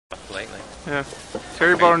Yeah.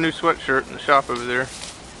 Terry bought a new sweatshirt in the shop over there.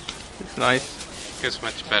 It's nice. Goes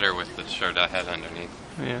much better with the shirt I had underneath.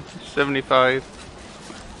 Yeah, 75.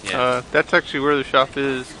 Yeah. That's actually where the shop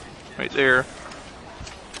is, right there.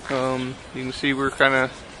 You can see we're kind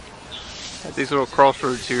of at these little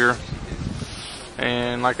crossroads here.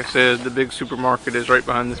 And like I said, the big supermarket is right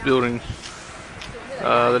behind this building.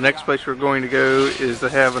 The next place we're going to go is to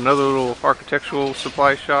have another little architectural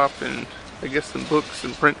supply shop and I guess some books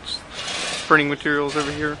and printing materials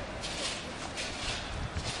over here.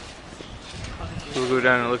 We'll go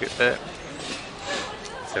down and look at that.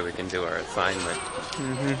 So we can do our assignment.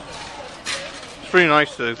 It's pretty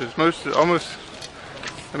nice though, because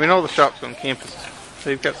all the shops on campus,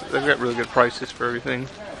 they've got really good prices for everything,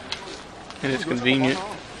 and it's convenient.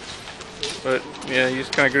 But yeah, you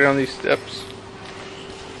just kind of go down these steps.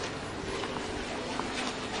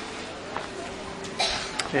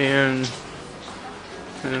 And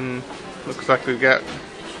looks like we've got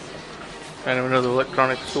kind of another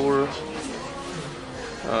electronic store,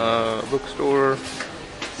 bookstore.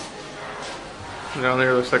 Down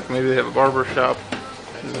there looks like maybe they have a barber shop,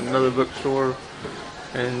 and another bookstore.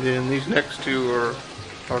 And then these next two are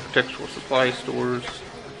architectural supply stores,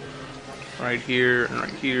 right here and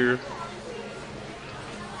right here.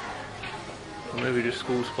 Or maybe just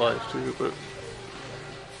school supplies too, but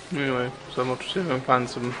anyway, so I'm going to see if I can find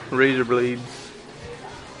some razor blades.